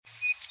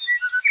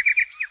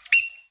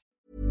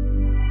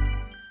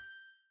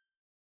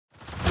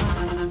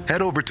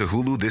Head over to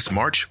Hulu this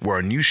March, where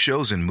our new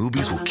shows and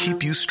movies will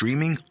keep you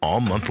streaming all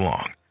month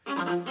long.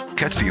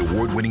 Catch the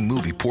award-winning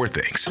movie Poor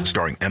Things,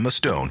 starring Emma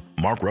Stone,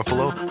 Mark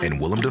Ruffalo,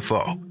 and Willem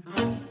Dafoe.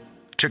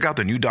 Check out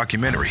the new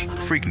documentary,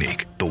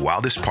 Freaknik, The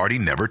Wildest Party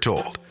Never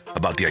Told,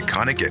 about the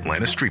iconic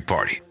Atlanta street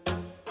party.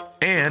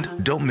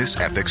 And don't miss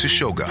FX's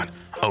Shogun,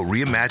 a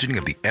reimagining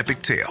of the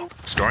epic tale,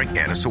 starring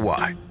Anna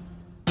Sawai.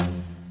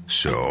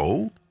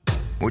 So,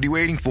 what are you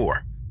waiting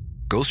for?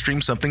 Go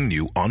stream something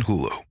new on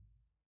Hulu.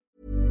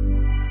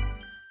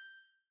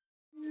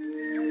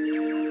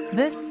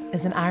 This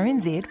is an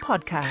RNZ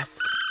podcast.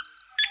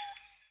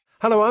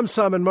 Hello, I'm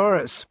Simon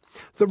Morris.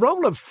 The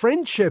role of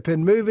friendship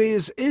in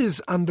movies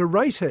is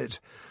underrated.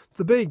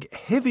 The big,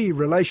 heavy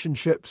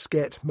relationships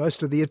get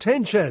most of the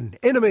attention.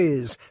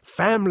 Enemies,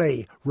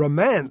 family,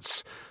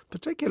 romance.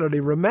 Particularly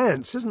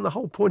romance. Isn't the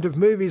whole point of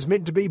movies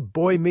meant to be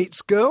boy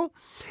meets girl?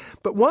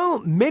 But while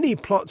many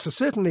plots are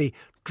certainly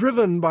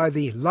driven by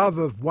the love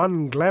of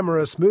one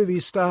glamorous movie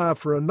star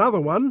for another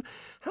one,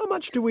 how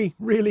much do we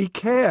really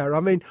care?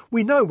 I mean,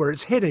 we know where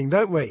it's heading,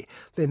 don't we?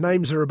 Their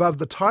names are above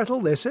the title,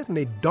 they're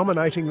certainly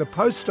dominating the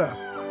poster.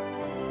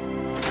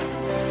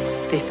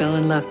 They fell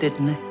in love,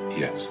 didn't they?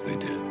 Yes, they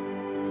did.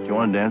 You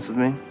want to dance with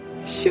me?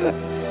 Sure.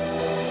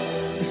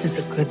 This is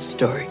a good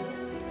story.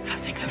 I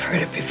think I've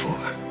heard it before.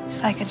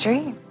 It's like a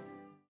dream.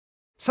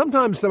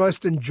 Sometimes the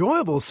most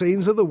enjoyable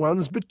scenes are the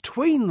ones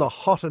between the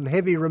hot and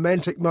heavy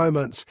romantic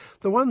moments,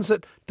 the ones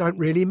that don't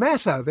really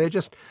matter. They're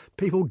just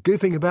people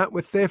goofing about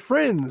with their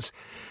friends.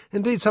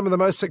 Indeed, some of the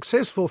most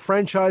successful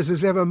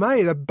franchises ever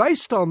made are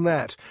based on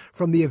that,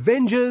 from the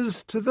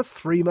Avengers to the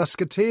Three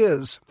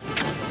Musketeers.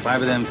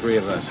 5 of them, 3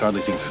 of us.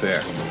 Hardly seems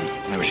fair.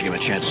 Maybe we should give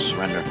him a chance to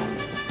surrender.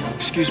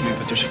 Excuse me,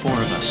 but there's 4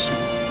 of us.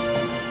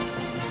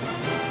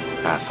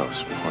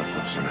 Athos,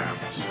 Porthos, and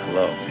Aramis.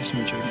 Hello. Nice to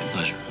meet you again.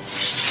 Pleasure.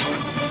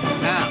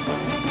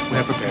 Now,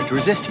 we're prepared to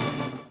resist you.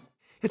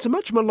 It's a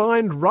much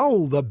maligned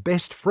role, the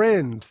best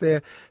friend.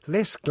 They're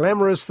less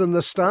glamorous than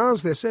the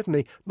stars. They're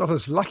certainly not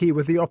as lucky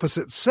with the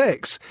opposite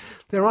sex.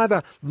 They're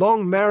either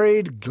long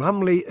married,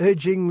 glumly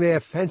urging their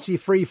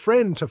fancy-free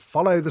friend to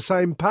follow the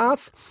same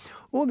path,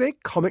 or they're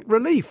comic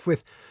relief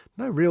with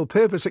no real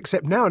purpose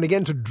except now and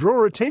again to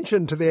draw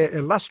attention to their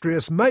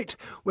illustrious mate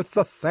with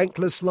the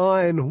thankless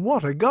line,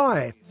 "What a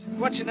guy."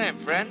 What's your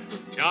name, friend?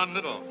 John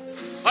Little.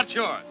 What's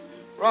yours?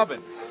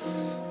 Robin.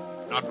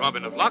 Not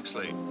Robin of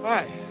Locksley.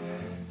 Why?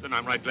 Then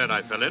I'm right glad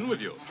I fell in with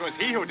you. It was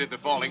he who did the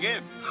falling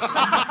in.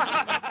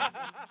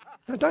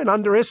 Now, don't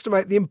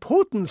underestimate the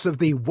importance of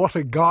the what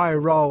a guy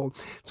role.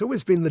 It's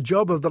always been the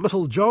job of the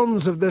Little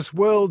Johns of this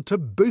world to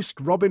boost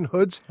Robin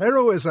Hood's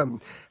heroism.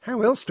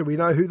 How else do we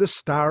know who the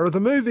star of the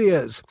movie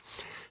is?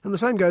 And the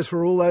same goes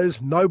for all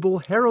those noble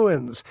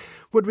heroines.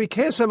 Would we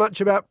care so much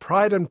about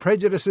Pride and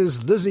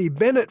Prejudice's Lizzie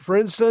Bennet, for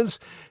instance,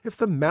 if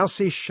the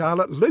mousy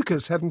Charlotte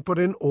Lucas hadn't put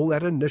in all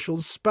that initial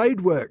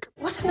spade work?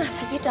 What on earth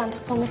have you done to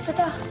poor Mr.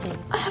 Darcy?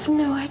 I have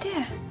no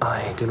idea.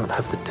 I do not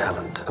have the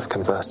talent of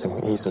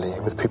conversing easily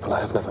with people I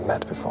have never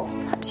met before.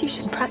 Perhaps you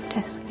should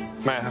practice.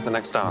 May I have the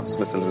next dance,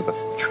 Miss Elizabeth?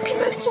 It would be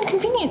most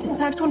inconvenient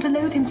since I've sworn to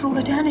loathe him for all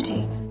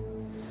eternity.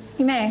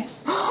 You may.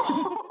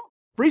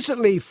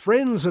 Recently,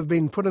 friends have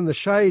been put in the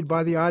shade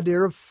by the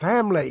idea of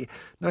family,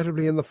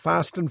 notably in the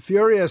Fast and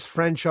Furious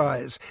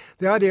franchise.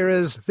 The idea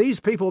is these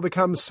people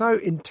become so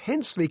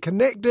intensely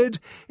connected,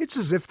 it's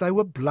as if they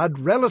were blood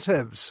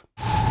relatives.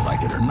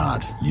 Like it or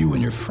not, you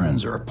and your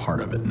friends are a part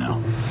of it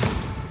now.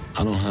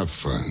 I don't have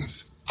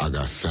friends. I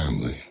got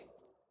family.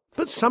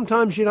 But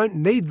sometimes you don't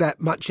need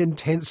that much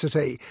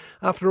intensity.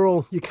 After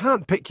all, you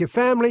can't pick your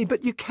family,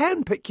 but you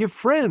can pick your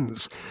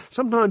friends.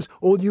 Sometimes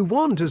all you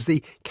want is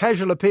the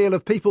casual appeal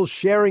of people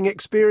sharing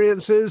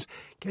experiences,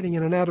 getting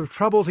in and out of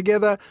trouble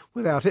together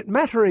without it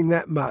mattering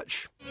that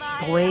much.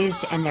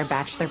 Boys and their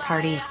bachelor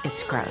parties,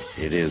 it's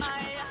gross. It is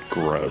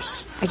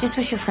gross. I just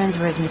wish your friends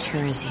were as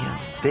mature as you.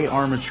 They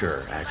are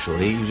mature,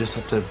 actually. You just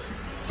have to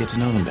get to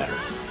know them better.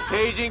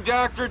 Paging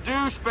Dr.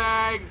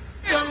 Douchebag.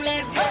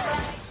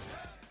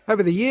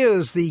 Over the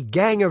years, the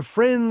Gang of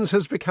Friends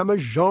has become a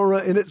genre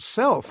in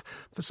itself,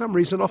 for some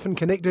reason often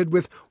connected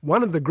with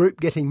one of the group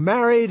getting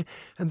married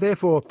and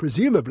therefore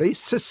presumably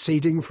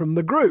seceding from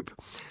the group.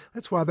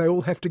 That's why they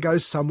all have to go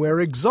somewhere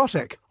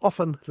exotic,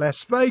 often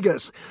Las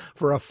Vegas,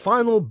 for a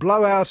final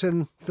blowout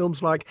in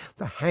films like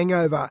The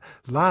Hangover,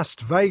 Las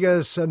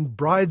Vegas and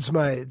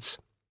Bridesmaids.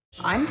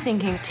 I'm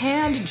thinking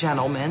tanned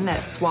gentlemen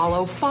that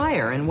swallow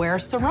fire and wear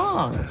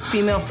sarongs.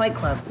 Female Fight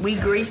Club. We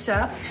grease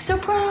up.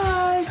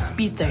 Surprise!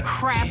 Beat the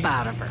crap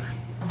out of her.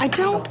 I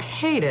don't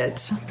hate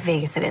it.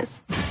 Vegas it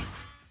is.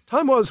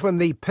 Time was when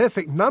the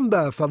perfect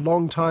number for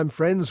longtime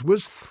friends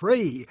was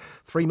 3.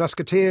 3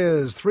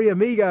 Musketeers, 3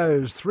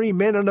 Amigos, 3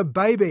 Men and a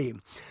Baby.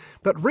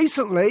 But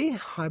recently,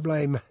 I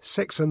blame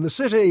Sex and the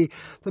City,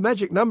 the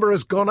magic number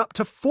has gone up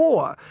to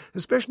 4,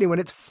 especially when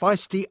it's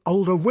feisty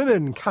older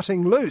women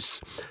cutting loose.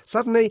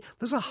 Suddenly,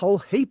 there's a whole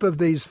heap of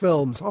these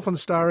films, often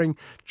starring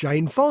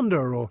Jane Fonda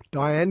or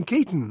Diane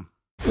Keaton.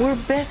 We're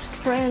best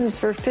friends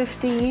for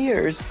 50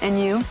 years. And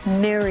you?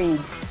 Married.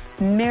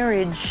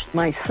 marriage,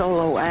 my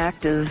solo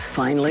act, is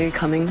finally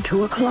coming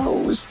to a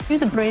close. You're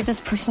the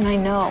bravest person I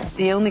know.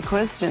 The only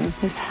question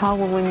is, how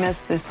will we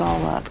mess this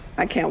all up?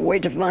 I can't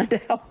wait to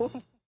find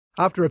out.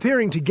 After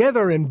appearing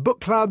together in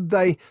book club,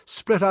 they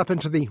split up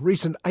into the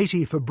recent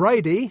 80 for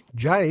Brady,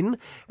 Jane,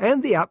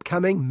 and the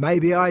upcoming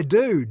Maybe I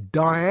Do,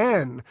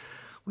 Diane.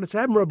 Well, it's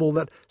admirable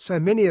that so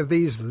many of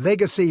these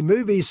legacy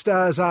movie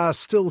stars are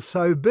still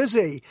so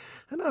busy.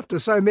 And after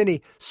so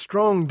many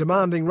strong,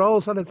 demanding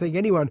roles, I don't think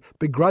anyone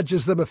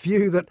begrudges them a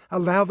few that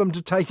allow them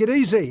to take it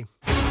easy.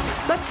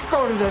 Let's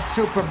go to the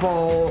Super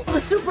Bowl. The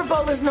Super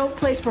Bowl is no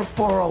place for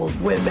 4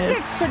 old women.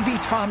 This could be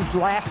Tom's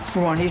last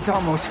one. He's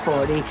almost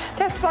 40.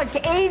 That's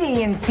like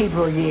 80 in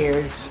people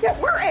years. Yeah,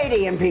 we're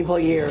 80 in people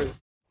years.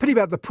 Pity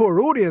about the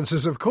poor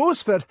audiences, of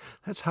course, but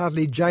that's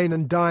hardly Jane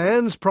and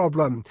Diane's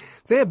problem.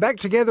 They're back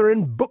together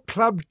in Book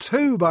Club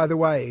 2, by the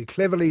way,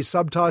 cleverly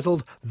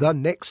subtitled The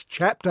Next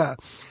Chapter.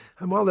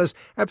 And while there's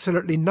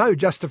absolutely no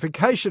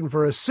justification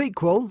for a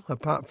sequel,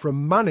 apart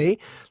from money,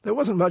 there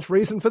wasn't much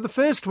reason for the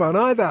first one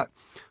either,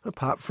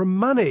 apart from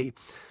money.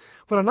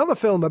 Well, another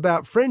film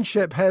about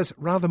friendship has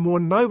rather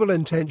more noble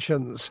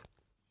intentions.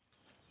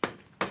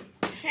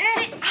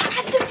 Hey,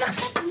 arrête de faire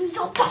ça, tu nous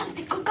entends,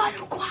 t'es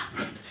cocotte ou quoi?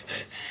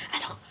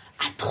 Alors,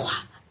 à 3,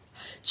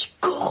 tu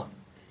cours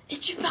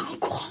et tu pars en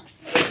courant.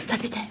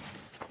 Capitaine,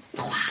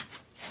 3,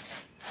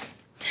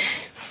 2,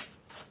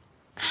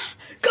 1,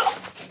 go!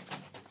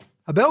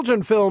 A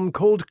Belgian film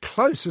called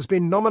Close has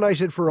been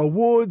nominated for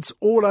awards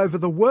all over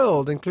the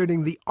world,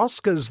 including the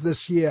Oscars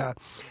this year.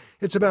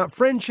 It's about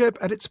friendship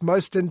at its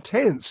most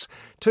intense.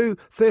 2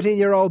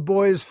 13-year-old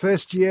boys'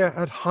 first year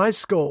at high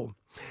school.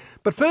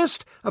 But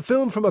first, a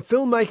film from a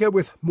filmmaker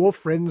with more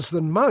friends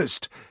than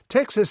most,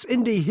 Texas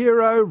indie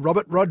hero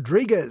Robert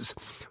Rodriguez.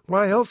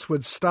 Why else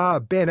would star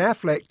Ben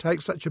Affleck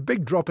take such a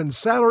big drop in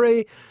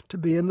salary to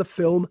be in the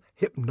film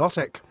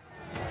Hypnotic?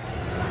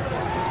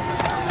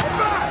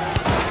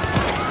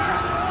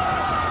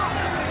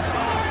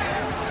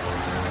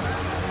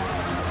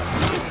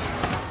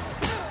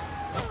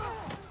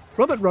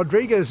 Robert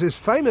Rodriguez is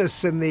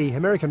famous in the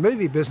American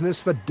movie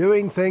business for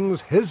doing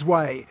things his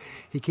way.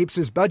 He keeps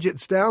his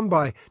budgets down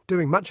by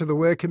doing much of the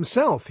work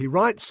himself. He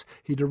writes,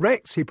 he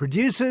directs, he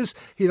produces,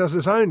 he does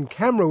his own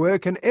camera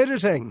work and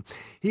editing.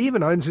 He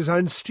even owns his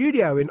own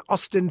studio in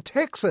Austin,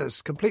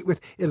 Texas, complete with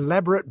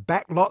elaborate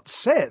backlot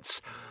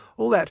sets.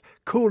 All that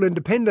cool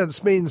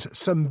independence means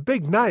some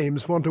big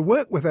names want to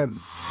work with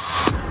him.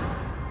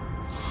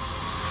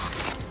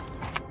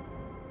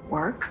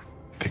 Work?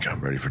 Think I'm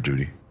ready for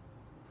duty?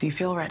 Do you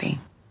feel ready?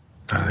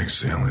 I think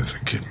it's the only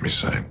thing keeping me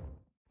sane.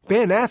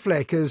 Ben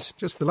Affleck is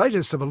just the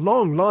latest of a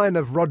long line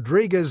of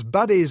Rodriguez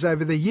buddies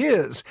over the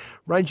years,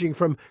 ranging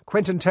from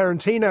Quentin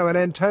Tarantino and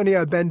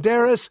Antonio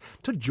Banderas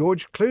to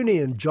George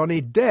Clooney and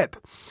Johnny Depp.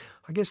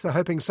 I guess they're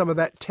hoping some of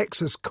that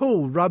Texas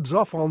cool rubs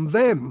off on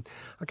them.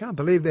 I can't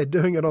believe they're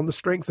doing it on the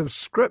strength of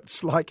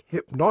scripts like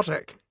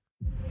Hypnotic.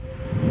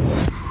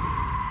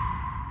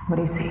 What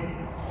do you see?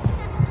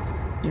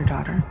 Your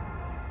daughter?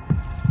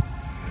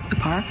 The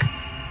park?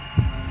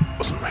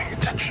 Wasn't paying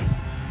attention.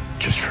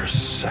 Just for a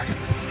second.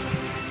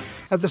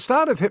 At the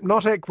start of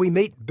Hypnotic, we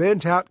meet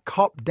burnt-out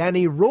cop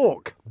Danny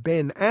Rourke,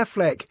 Ben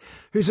Affleck,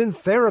 who's in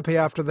therapy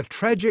after the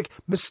tragic,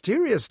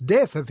 mysterious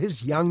death of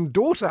his young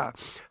daughter.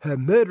 Her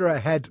murderer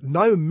had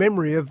no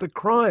memory of the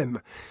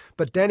crime.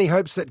 But Danny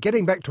hopes that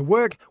getting back to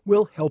work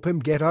will help him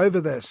get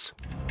over this.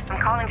 I'm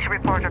calling to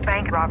report a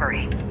bank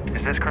robbery.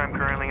 Is this crime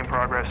currently in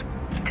progress?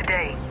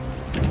 Today.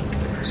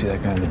 See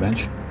that guy on the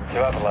bench? Do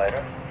you have a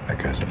lighter? That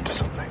guy's up to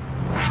something.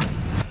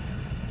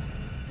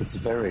 It's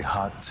very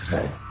hot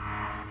today.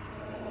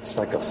 It's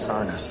like a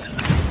furnace.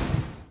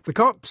 The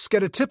cops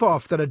get a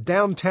tip-off that a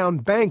downtown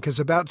bank is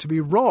about to be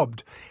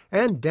robbed,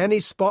 and Danny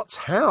spots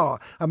how.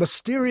 A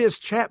mysterious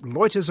chap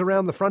loiters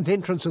around the front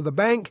entrance of the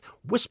bank,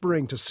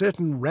 whispering to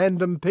certain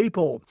random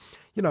people.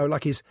 You know,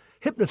 like he's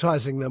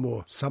hypnotising them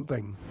or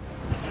something.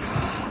 So,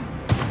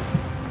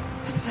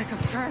 it's like a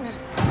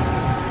furnace.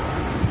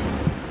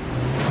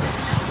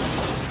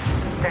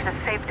 There's a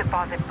safe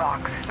deposit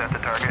box. Is that the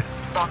target?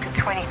 Lock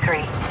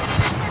 23.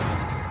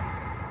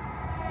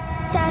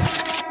 Well,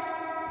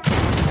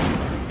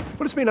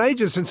 it's been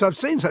ages since I've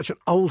seen such an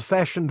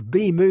old-fashioned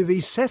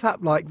B-movie set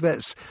up like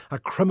this. A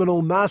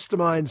criminal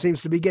mastermind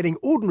seems to be getting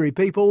ordinary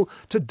people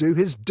to do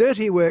his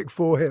dirty work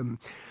for him.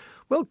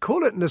 Well,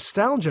 call it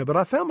nostalgia, but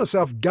I found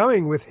myself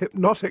going with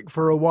Hypnotic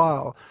for a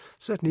while.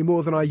 Certainly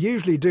more than I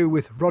usually do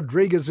with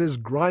Rodriguez's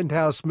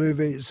grindhouse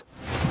movies.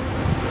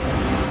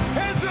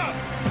 Hands up!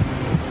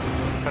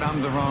 But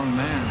I'm the wrong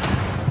man.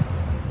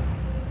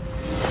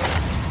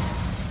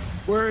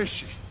 Where is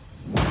she?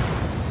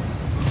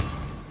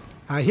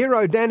 Our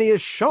hero Danny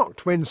is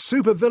shocked when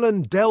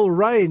supervillain Del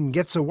Rain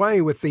gets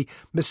away with the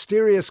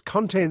mysterious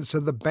contents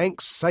of the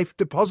bank's safe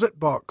deposit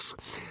box.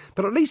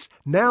 But at least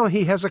now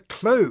he has a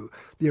clue.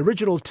 The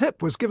original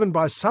tip was given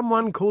by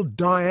someone called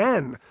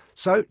Diane.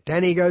 So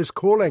Danny goes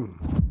calling.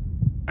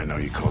 I know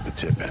you called the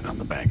tip in on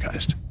the bank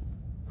heist.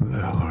 Who the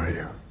hell are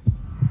you?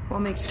 What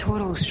makes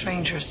total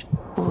strangers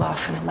pull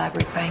off an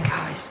elaborate bank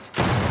heist?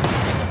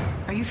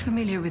 Are you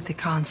familiar with the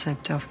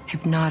concept of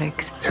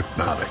hypnotics?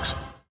 Hypnotics.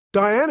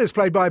 Diane is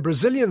played by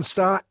Brazilian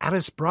star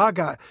Alice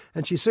Braga,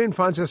 and she soon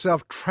finds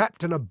herself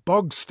trapped in a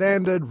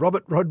bog-standard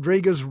Robert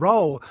Rodriguez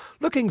role,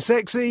 looking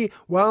sexy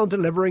while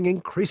delivering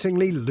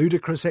increasingly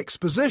ludicrous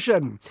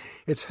exposition.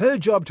 It's her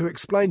job to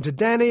explain to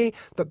Danny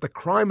that the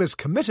crime is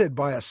committed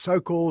by a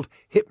so-called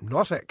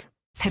hypnotic.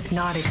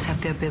 Hypnotics have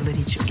the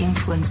ability to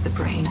influence the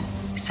brain,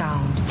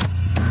 sound,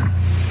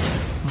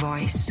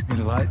 voice, Need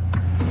a light?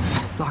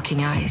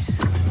 locking eyes.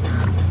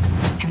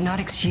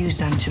 Hypnotics use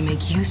them to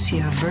make you see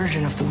a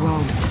version of the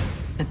world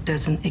that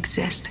doesn't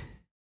exist.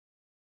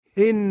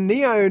 In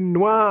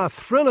neo-noir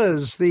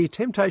thrillers, the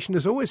temptation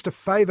is always to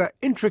favour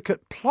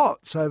intricate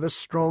plots over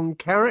strong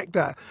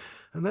character.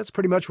 And that's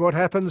pretty much what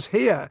happens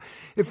here.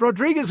 If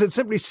Rodriguez had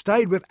simply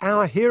stayed with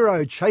our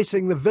hero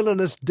chasing the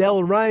villainous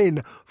Del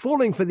Rain,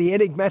 falling for the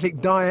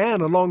enigmatic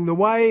Diane along the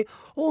way,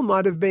 all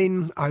might have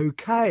been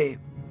okay.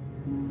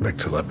 Like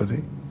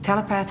telepathy?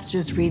 Telepaths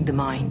just read the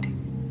mind.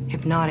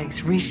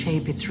 Hypnotics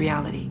reshape its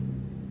reality.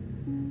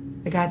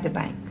 The guy at the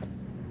bank.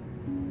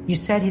 You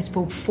said he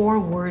spoke 4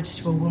 words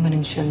to a woman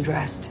in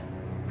undressed.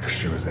 Because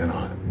she was in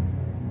on it.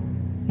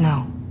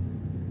 No.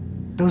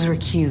 Those were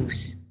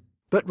cues.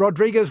 But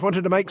Rodriguez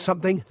wanted to make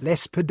something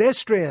less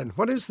pedestrian.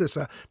 What is this,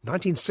 a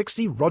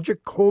 1960 Roger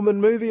Corman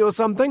movie or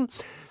something?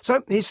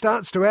 So he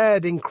starts to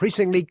add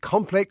increasingly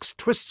complex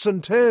twists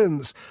and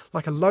turns,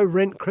 like a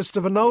low-rent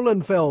Christopher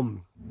Nolan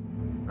film.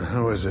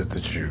 How is it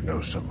that you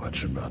know so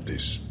much about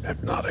these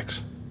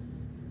hypnotics?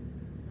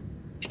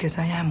 Because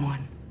I am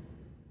one.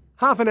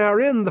 Half an hour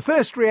in, the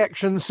first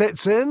reaction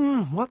sets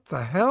in, what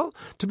the hell?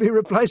 To be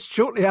replaced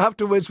shortly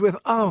afterwards with,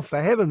 oh,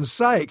 for heaven's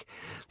sake.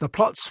 The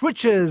plot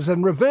switches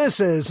and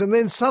reverses, and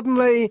then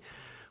suddenly,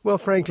 well,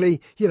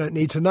 frankly, you don't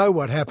need to know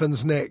what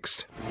happens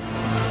next.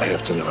 I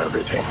have to know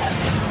everything.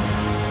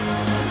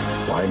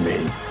 Why me?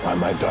 Why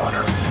my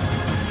daughter?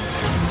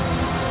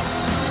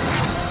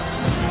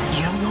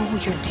 You don't know who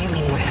you're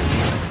dealing with.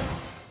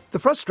 The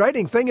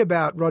frustrating thing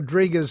about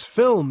Rodriguez's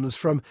films,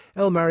 from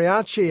El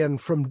Mariachi and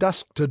From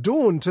Dusk to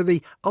Dawn to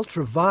the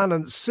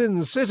ultra-violent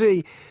Sin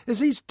City, is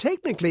he's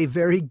technically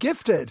very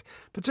gifted,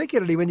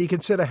 particularly when you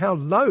consider how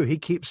low he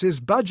keeps his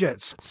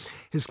budgets.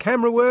 His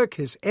camera work,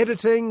 his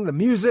editing, the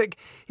music,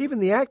 even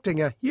the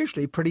acting are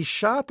usually pretty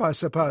sharp, I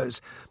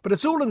suppose, but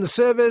it's all in the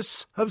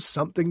service of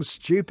something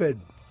stupid.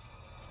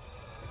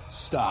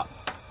 Stop.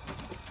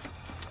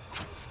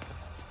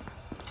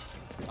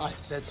 I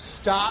said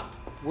stop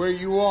where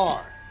you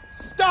are.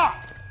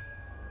 Stop!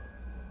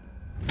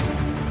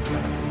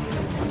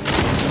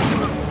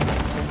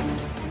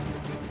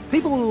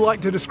 People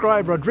like to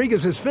describe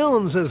Rodriguez's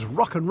films as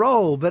rock and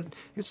roll, but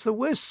it's the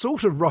worst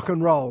sort of rock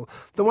and roll.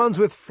 The ones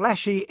with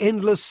flashy,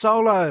 endless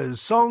solos,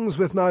 songs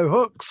with no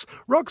hooks,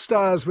 rock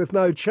stars with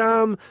no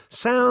charm,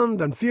 sound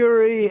and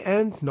fury,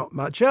 and not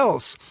much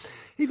else.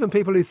 Even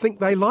people who think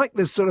they like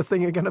this sort of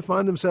thing are going to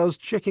find themselves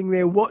checking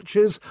their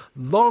watches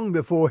long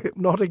before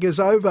Hypnotic is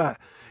over.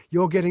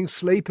 You're getting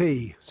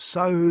sleepy,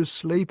 so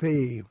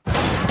sleepy.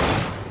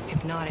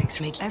 Hypnotics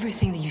make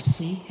everything that you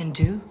see and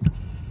do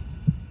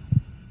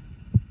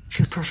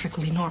feel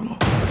perfectly normal.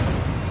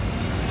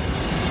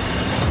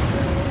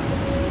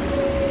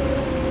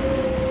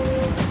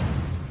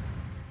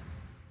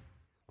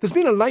 There's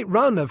been a late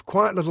run of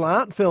quiet little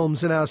art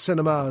films in our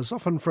cinemas,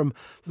 often from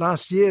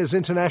last year's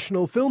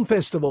international film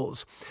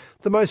festivals.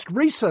 The most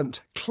recent,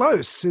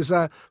 Close, is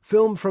a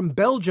film from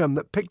Belgium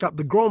that picked up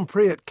the Grand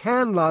Prix at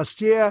Cannes last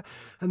year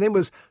and then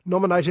was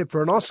nominated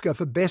for an Oscar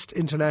for Best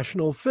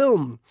International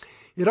Film.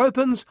 It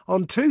opens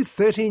on 2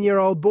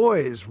 13-year-old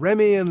boys,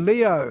 Remy and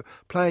Leo,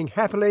 playing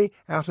happily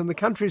out in the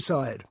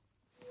countryside.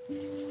 Ils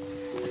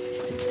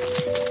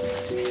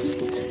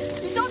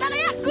sont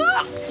derrière,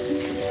 cours!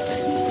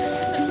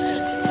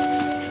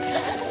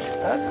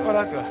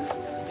 Voilà, toi.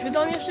 Je vais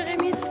dormir chez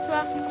Rémi ce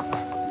soir.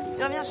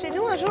 Tu reviens chez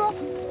nous un jour?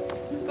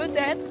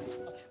 Peut-être.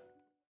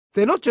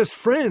 They're not just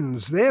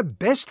friends, they're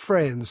best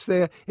friends.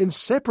 They're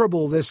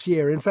inseparable this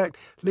year. In fact,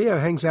 Leo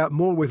hangs out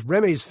more with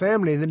Remy's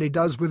family than he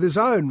does with his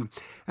own.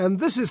 And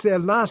this is their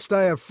last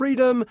day of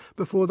freedom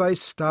before they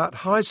start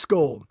high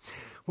school.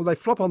 Well, they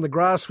flop on the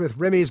grass with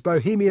Remy's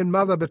bohemian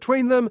mother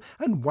between them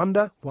and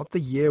wonder what the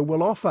year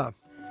will offer.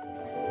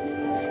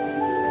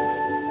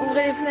 Ouvrez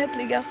les fenêtres,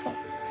 les garçons.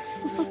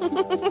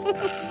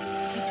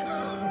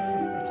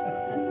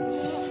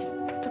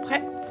 T'es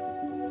prêt?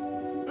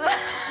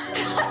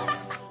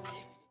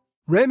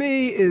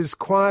 Remy is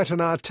quiet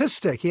and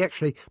artistic. He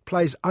actually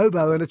plays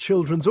oboe in a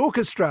children's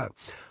orchestra.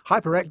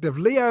 Hyperactive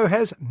Leo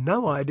has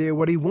no idea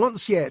what he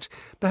wants yet.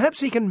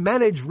 Perhaps he can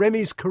manage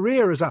Remy's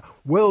career as a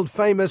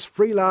world-famous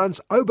freelance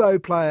oboe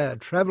player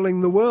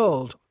travelling the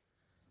world.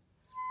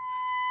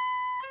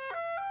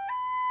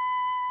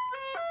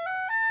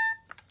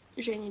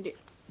 J'ai une idée.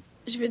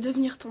 Je vais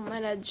devenir ton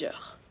manager.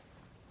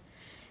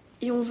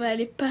 Et on va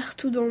aller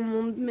partout dans le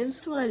monde, même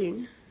sur la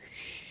Lune.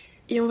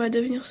 Et on va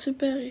devenir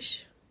super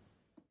riches.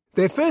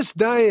 Their first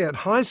day at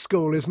high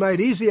school is made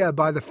easier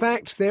by the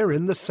fact they're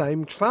in the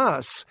same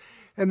class.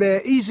 And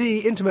their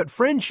easy, intimate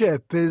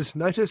friendship is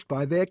noticed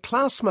by their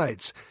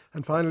classmates,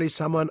 And finally,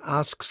 someone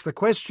asks the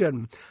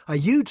question, are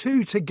you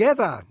two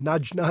together?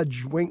 Nudge,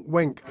 nudge, wink,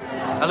 wink.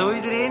 Hallo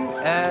iedereen,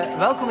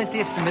 welkom in het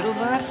eerste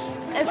middelbaar.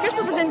 Est-ce que je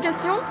peux poser une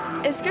question?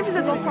 Est-ce que vous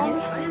êtes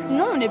ensemble?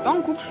 Non, on n'est pas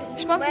en couple.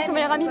 Je pense qu'ils sont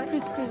meilleurs amis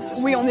plus.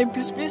 Oui, on est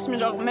plus, mais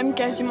genre même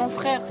quasiment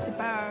frères, c'est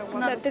pas...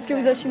 Voilà. Peut-être que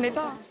vous assumez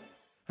pas.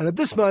 And at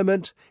this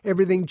moment,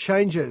 everything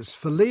changes,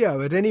 for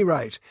Leo at any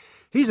rate.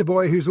 He's a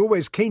boy who's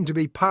always keen to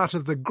be part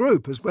of the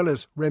group as well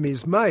as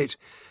Remy's mate.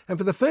 And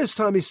for the first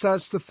time he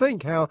starts to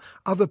think how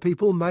other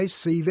people may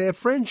see their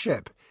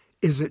friendship.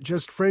 Is it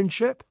just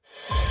friendship?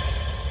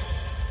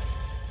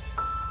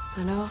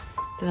 Alors,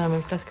 t'es dans la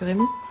même classe que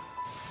Rémi?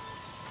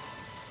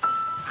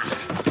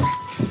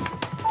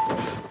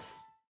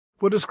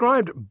 Well,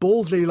 described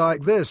baldly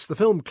like this, the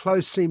film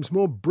Close seems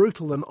more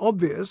brutal and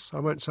obvious, I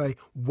won't say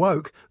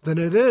woke, than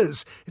it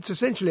is. It's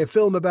essentially a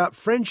film about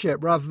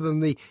friendship rather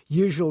than the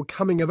usual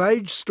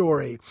coming-of-age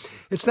story.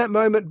 It's that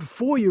moment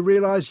before you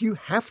realise you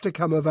have to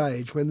come of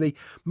age, when the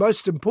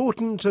most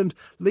important and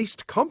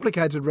least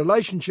complicated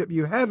relationship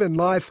you have in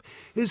life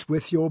is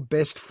with your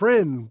best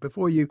friend,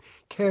 before you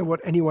care what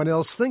anyone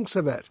else thinks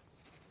of it.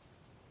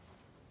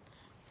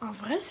 En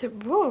vrai, c'est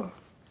beau.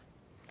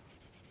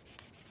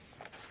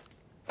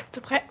 T'es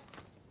prêt?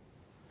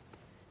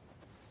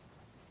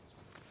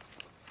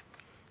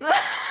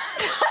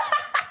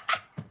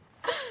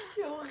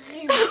 C'est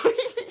horrible. Oui,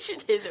 je suis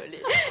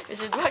désolée, mais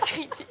je dois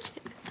critiquer.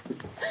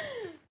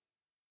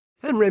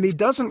 And Remy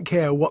doesn't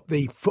care what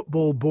the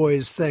football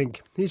boys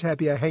think. He's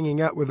happier hanging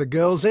out with the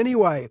girls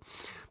anyway.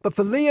 But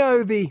for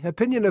Leo, the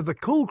opinion of the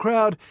cool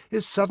crowd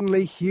is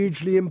suddenly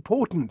hugely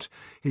important.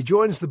 He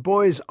joins the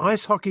boys'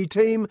 ice hockey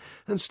team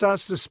and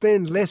starts to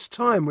spend less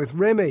time with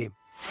Remy.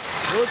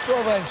 Goed zo,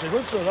 Wensje.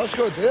 Goed zo. Dat is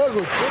goed. Heel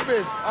goed. Goed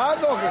bezig. En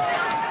nog eens.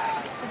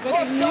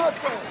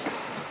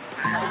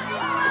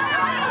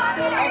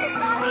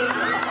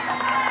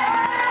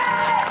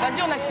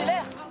 Vas-y, on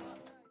accélère.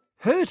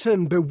 Hurt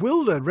and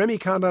bewildered, Remy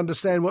can't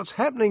understand what's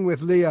happening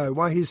with Leo,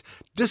 why he's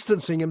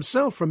distancing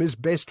himself from his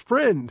best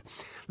friend.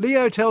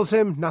 Leo tells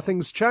him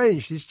nothing's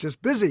changed, he's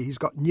just busy, he's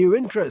got new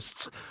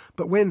interests.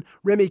 But when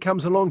Remy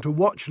comes along to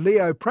watch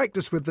Leo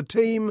practice with the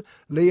team,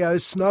 Leo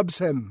snubs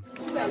him.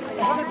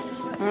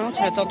 Non,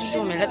 tu m'attends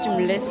toujours, mais là tu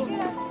me laisses.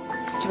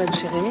 Tu vas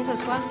chez Rémi ce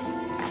soir?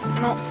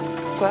 Non.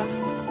 Quoi?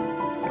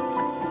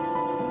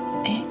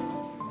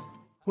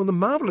 Well, the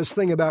marvellous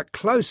thing about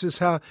Close is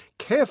how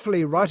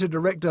carefully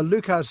writer-director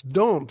Lucas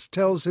Dant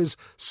tells his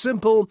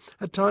simple,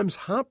 at times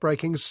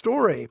heartbreaking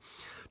story.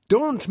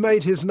 Dant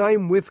made his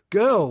name with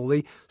Girl,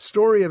 the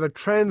story of a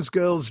trans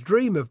girl's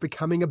dream of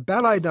becoming a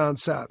ballet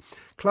dancer.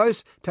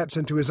 Close taps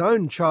into his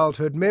own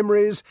childhood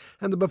memories,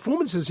 and the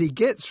performances he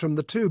gets from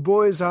the two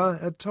boys are,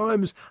 at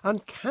times,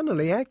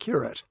 uncannily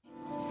accurate.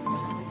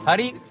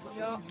 Harry,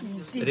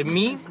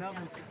 Rémi.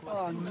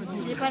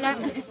 Il est pas là.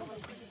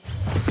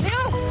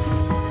 Léo!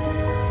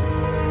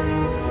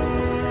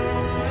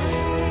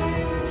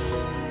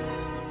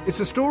 It's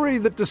a story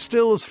that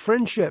distills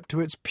friendship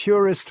to its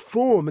purest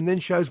form and then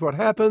shows what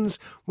happens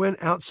when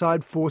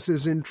outside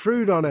forces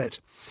intrude on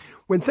it.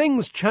 When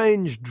things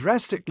change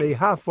drastically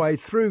halfway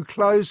through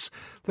Close,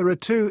 there are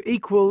two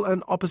equal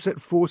and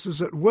opposite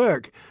forces at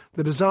work: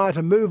 the desire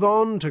to move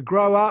on, to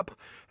grow up,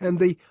 and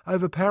the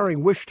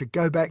overpowering wish to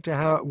go back to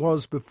how it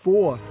was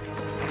before.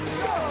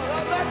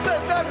 That's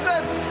it,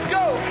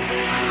 go!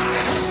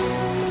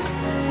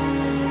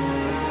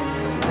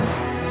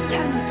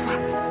 Calme-toi,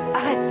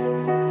 arrête.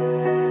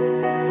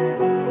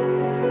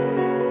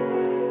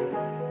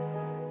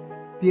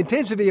 The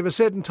intensity of a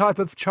certain type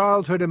of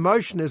childhood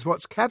emotion is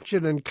what's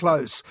captured in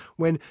Close,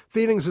 when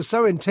feelings are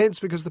so intense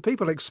because the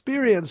people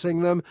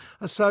experiencing them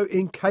are so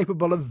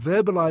incapable of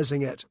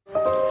verbalising it.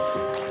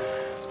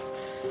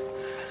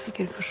 C'est passé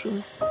quelque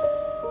chose.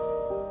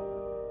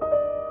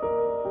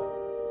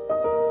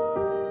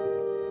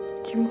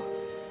 Dis-moi.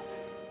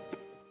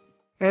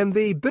 And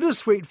the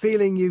bittersweet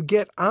feeling you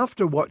get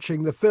after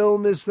watching the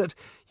film is that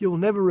you'll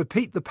never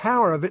repeat the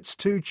power of its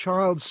two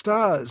child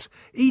stars,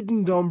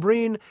 Eden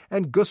Dombreen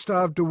and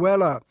Gustave de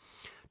Weller.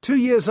 2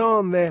 years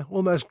on, they're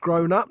almost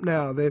grown up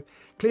now. They're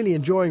clearly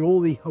enjoying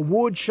all the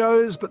award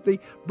shows, but the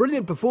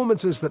brilliant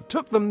performances that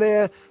took them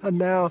there are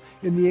now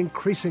in the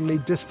increasingly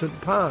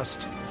distant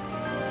past.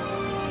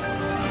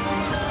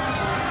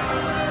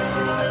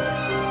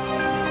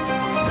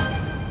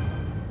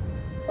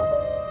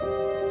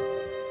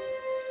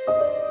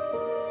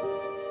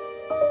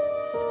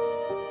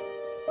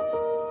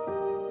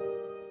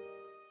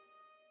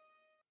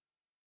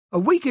 A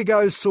week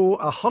ago saw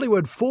a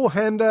Hollywood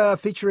four-hander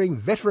featuring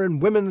veteran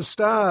women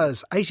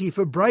stars, 80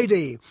 for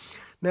Brady.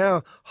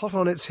 Now, hot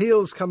on its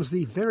heels comes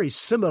the very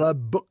similar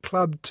Book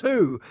Club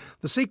 2,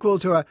 the sequel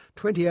to a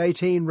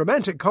 2018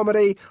 romantic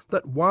comedy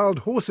that Wild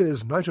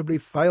Horses notably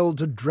failed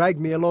to drag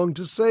me along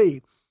to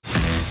see.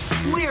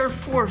 We're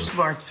four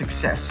smart,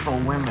 successful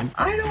women.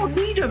 I don't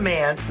need a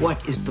man.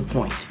 What is the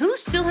point? Who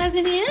still has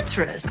any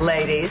interest?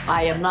 Ladies,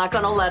 I am not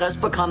going to let us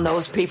become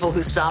those people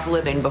who stop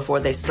living before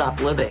they stop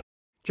living.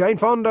 Jane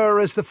Fonda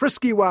as the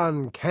frisky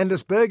one,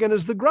 Candice Bergen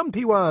as the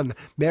grumpy one,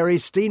 Mary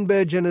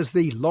Steenburgen as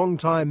the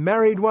long-time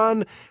married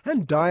one,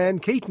 and Diane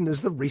Keaton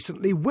as the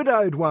recently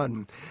widowed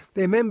one.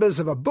 They're members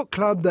of a book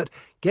club that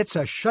gets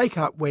a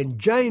shake-up when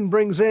Jane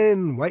brings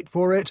in, wait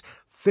for it,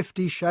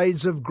 50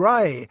 Shades of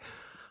Grey.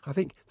 I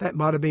think that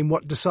might have been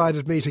what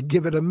decided me to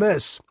give it a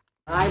miss.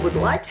 I would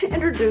like to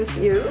introduce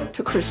you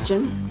to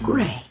Christian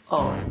Grey.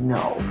 Oh,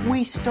 no.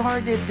 We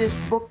started this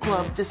book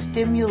club to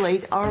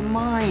stimulate our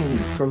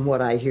minds. From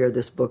what I hear,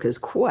 this book is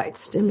quite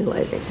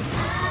stimulating.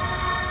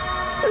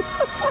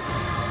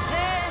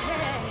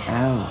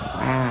 Oh,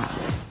 wow.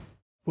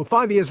 Well,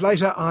 5 years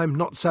later, I'm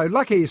not so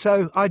lucky,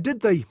 so I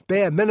did the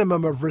bare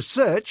minimum of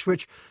research,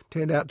 which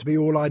turned out to be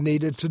all I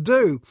needed to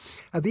do.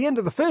 At the end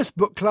of the first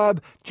book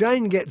club,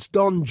 Jane gets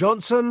Don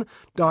Johnson,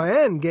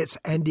 Diane gets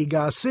Andy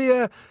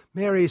Garcia,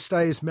 Mary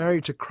stays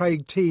married to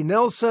Craig T.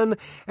 Nelson,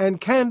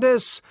 and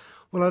Candice,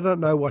 well, I don't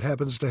know what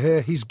happens to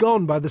her. He's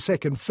gone by the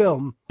second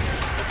film.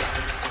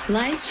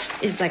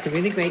 Life is like a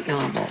really great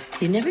novel.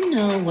 You never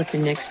know what the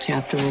next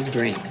chapter will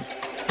bring.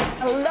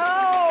 Hello!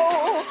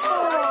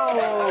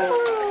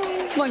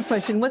 One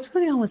question, what's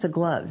going on with the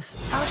gloves?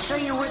 I'll show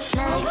you what's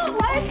next.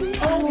 What?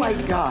 Oh, my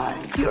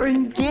God. You're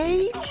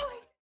engaged?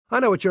 I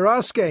know what you're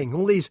asking.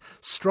 All these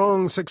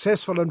strong,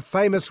 successful and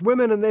famous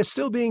women, and they're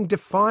still being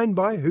defined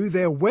by who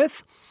they're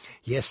with?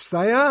 Yes,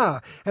 they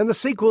are. And the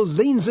sequel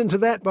leans into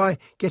that by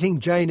getting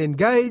Jane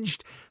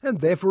engaged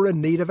and therefore in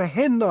need of a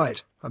hen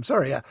night. I'm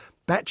sorry, a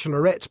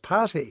bachelorette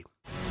party.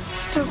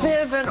 To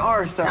Viv and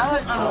Arthur.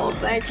 Oh,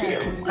 thank you.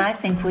 I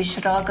think we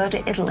should all go to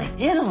Italy.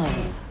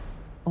 Italy?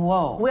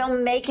 Whoa. We'll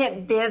make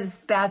it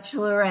Viv's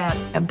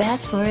bachelorette. A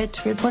bachelorette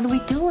trip? What are we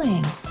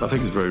doing? I think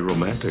it's very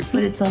romantic.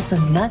 But it's also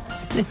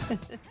nuts.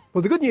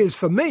 Well, the good news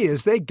for me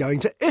is they're going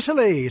to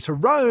Italy, to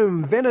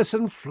Rome, Venice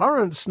and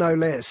Florence, no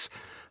less.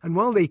 And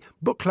while the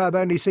book club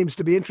only seems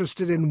to be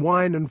interested in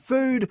wine and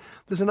food,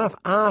 there's enough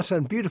art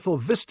and beautiful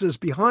vistas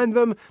behind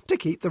them to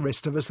keep the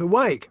rest of us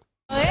awake.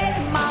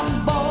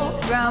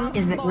 Rome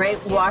is a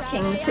great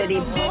walking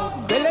city.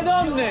 Belle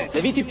donne,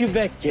 le viti più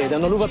vecchie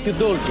danno l'uva più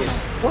dolce.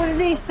 What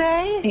did he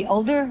say? The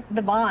older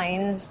the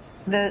vines,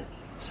 the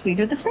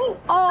sweeter the fruit.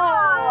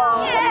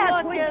 Oh,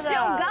 yes, we still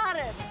got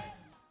it.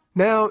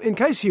 Now, in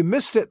case you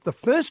missed it, the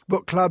first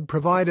book club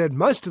provided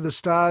most of the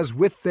stars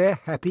with their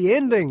happy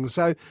endings,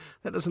 so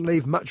that doesn't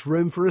leave much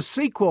room for a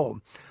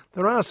sequel.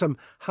 There are some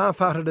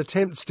half-hearted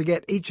attempts to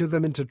get each of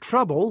them into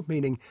trouble,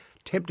 meaning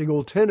tempting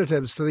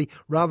alternatives to the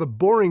rather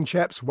boring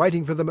chaps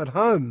waiting for them at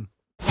home.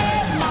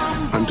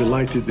 I'm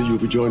delighted that you'll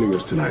be joining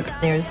us tonight.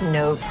 There's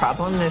no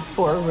problem if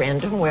 4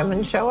 random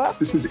women show up.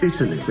 This is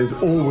Italy. There's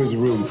always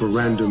room for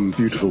random,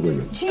 beautiful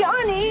women.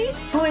 Gianni?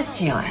 Who is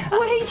Gianni?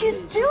 What are you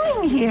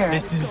doing here?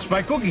 This is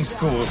my cooking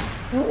school.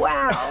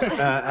 Wow.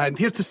 I'm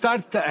here to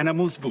start an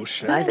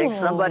amuse-bouche. I think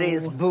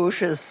somebody's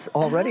bouche is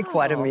already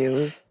quite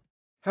amused.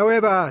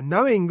 However,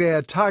 knowing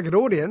their target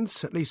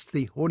audience, at least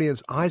the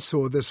audience I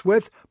saw this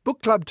with,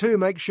 Book Club 2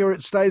 makes sure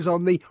it stays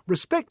on the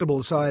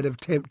respectable side of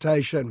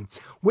temptation,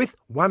 with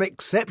one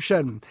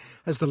exception.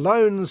 As the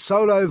lone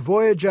solo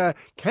voyager,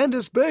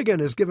 Candice Bergen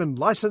is given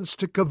licence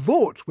to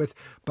cavort with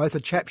both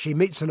a chap she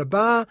meets in a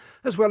bar,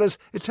 as well as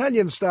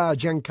Italian star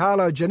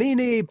Giancarlo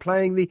Giannini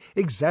playing the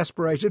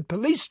exasperated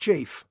police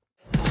chief.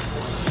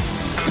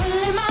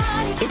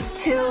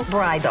 It's too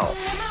bridal.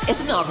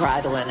 It's not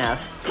bridal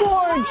enough.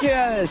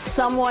 Gorgeous!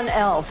 Someone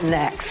else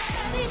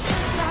next.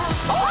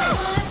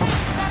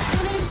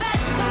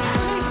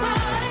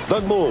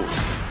 Don't move.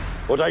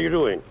 What are you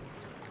doing?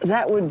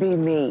 That would be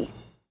me.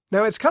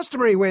 Now, it's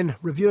customary when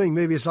reviewing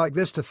movies like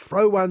this to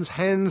throw one's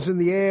hands in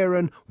the air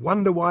and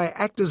wonder why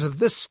actors of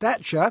this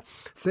stature,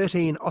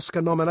 13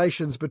 Oscar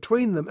nominations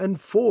between them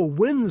and 4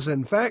 wins,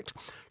 in fact,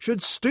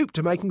 should stoop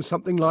to making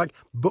something like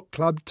Book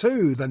Club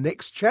 2, the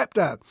next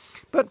chapter.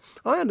 But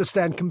I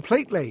understand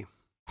completely.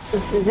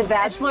 This is a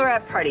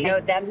bachelorette party. You know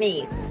what that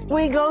means?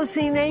 We go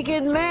see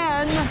naked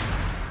men.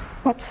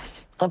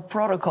 What's the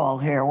protocol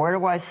here? Where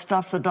do I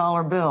stuff the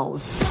dollar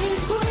bills?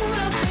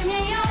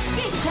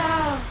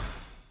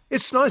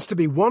 It's nice to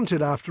be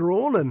wanted after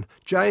all, and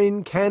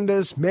Jane,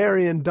 Candice,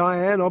 Mary and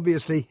Diane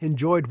obviously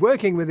enjoyed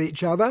working with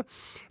each other.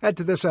 Add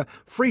to this a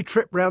free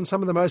trip round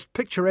some of the most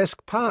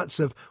picturesque parts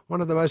of one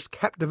of the most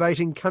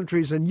captivating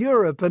countries in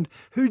Europe, and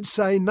who'd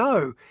say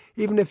no,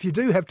 even if you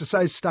do have to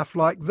say stuff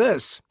like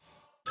this.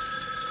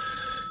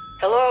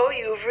 Hello,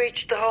 you've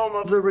reached the home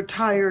of the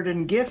retired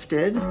and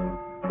gifted.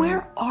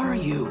 Where are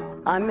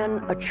you? I'm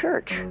in a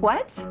church.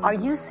 What? Are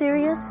you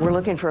serious? We're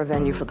looking for a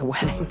venue for the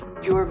wedding.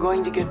 You are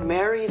going to get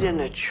married in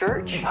a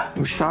church?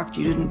 I'm shocked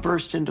you didn't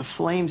burst into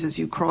flames as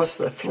you crossed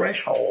the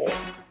threshold.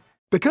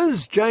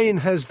 Because Jane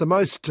has the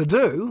most to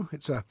do,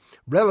 it's a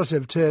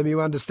relative term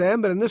you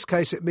understand, but in this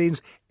case it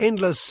means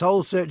endless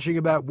soul-searching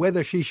about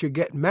whether she should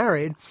get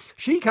married,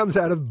 she comes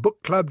out of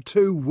Book Club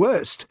 2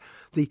 worst.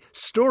 The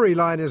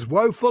storyline is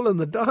woeful and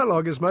the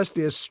dialogue is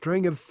mostly a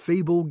string of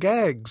feeble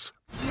gags.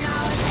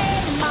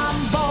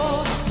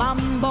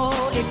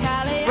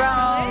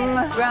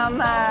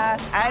 Rome,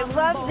 I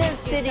love this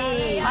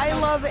city. I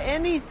love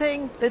any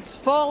anything that's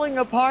falling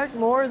apart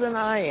more than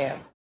I am.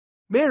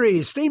 Mary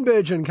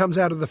Steenburgen comes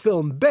out of the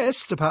film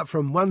best, apart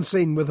from one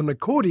scene with an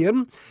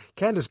accordion.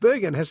 Candice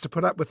Bergen has to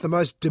put up with the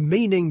most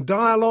demeaning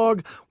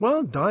dialogue,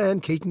 while Diane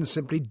Keaton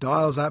simply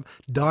dials up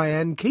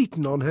Diane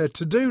Keaton on her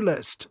to-do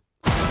list.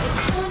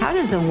 How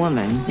does a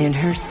woman in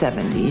her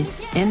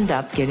 70s end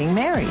up getting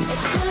married?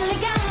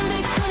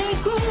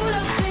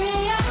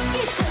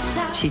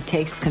 She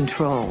takes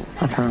control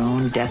of her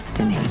own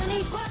destiny.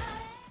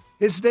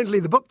 Incidentally,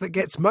 the book that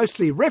gets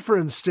mostly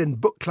referenced in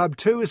Book Club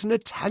 2 is an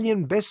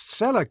Italian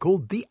bestseller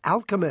called The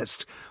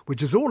Alchemist,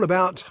 which is all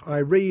about, I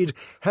read,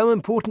 how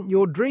important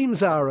your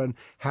dreams are and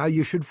how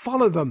you should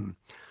follow them.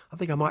 I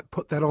think I might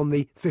put that on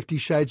the 50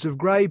 Shades of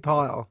Grey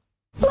pile.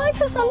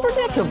 Life is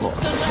unpredictable.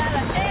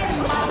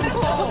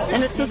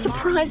 And it's the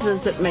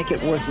surprises that make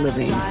it worth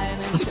living.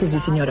 Scusi,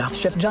 signora.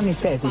 Chef Johnny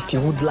says if you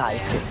would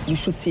like, you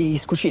should see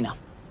his cucina.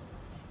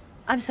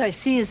 I'm sorry,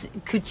 see, is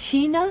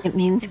cucina? It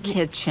means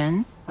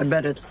kitchen. I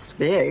bet it's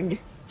big.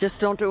 Just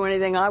don't do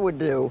anything I would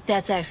do.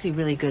 That's actually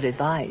really good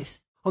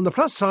advice. On the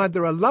plus side,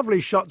 there are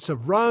lovely shots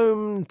of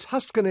Rome,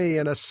 Tuscany,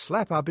 and a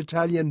slap-up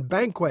Italian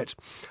banquet.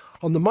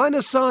 On the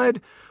minus side,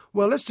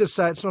 well, let's just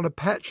say it's not a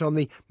patch on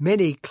the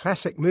many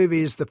classic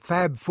movies the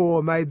Fab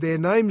Four made their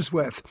names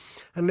with,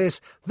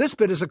 unless this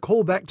bit is a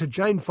callback to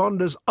Jane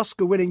Fonda's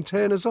Oscar-winning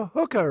turn as a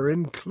hooker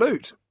in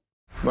Clute.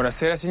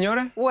 Buonasera,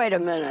 signore. Wait a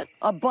minute.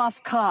 A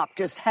buff cop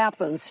just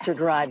happens to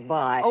drive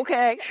by.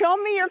 Okay, show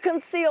me your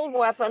concealed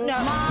weapon. No.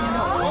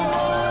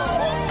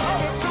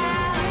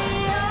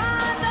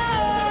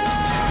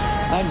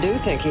 I do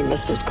think he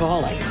missed his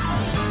calling.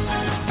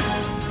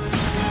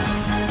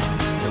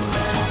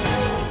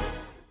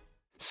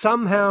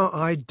 Somehow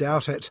I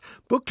doubt it.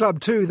 Book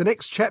Club 2, the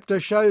next chapter,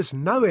 shows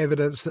no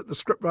evidence that the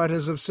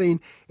scriptwriters have seen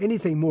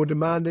anything more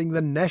demanding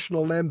than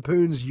National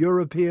Lampoon's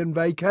European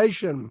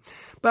Vacation.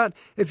 But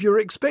if you're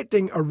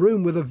expecting a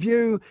room with a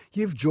view,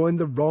 you've joined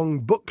the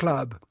wrong book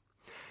club.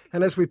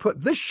 And as we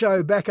put this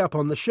show back up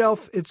on the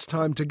shelf, it's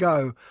time to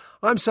go.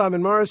 I'm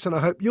Simon Morris, and I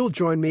hope you'll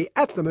join me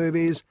at the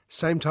movies,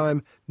 same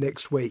time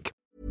next week.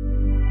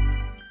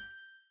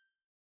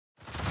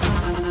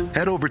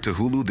 Head over to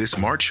Hulu this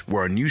March,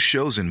 where our new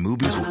shows and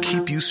movies will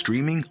keep you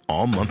streaming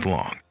all month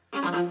long.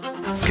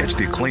 Catch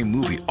the acclaimed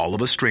movie All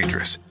of Us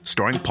Strangers,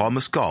 starring Paul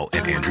Mescal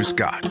and Andrew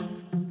Scott.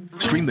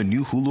 Stream the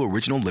new Hulu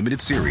original limited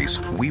series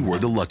We Were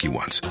the Lucky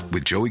Ones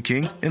with Joey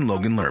King and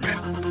Logan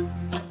Lerman.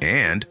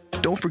 And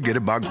don't forget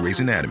about Grey's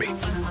Anatomy.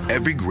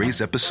 Every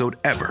Grey's episode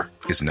ever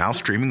is now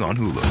streaming on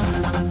Hulu.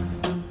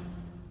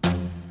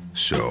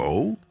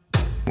 So,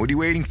 what are you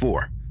waiting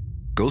for?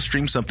 Go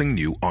stream something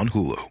new on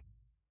Hulu.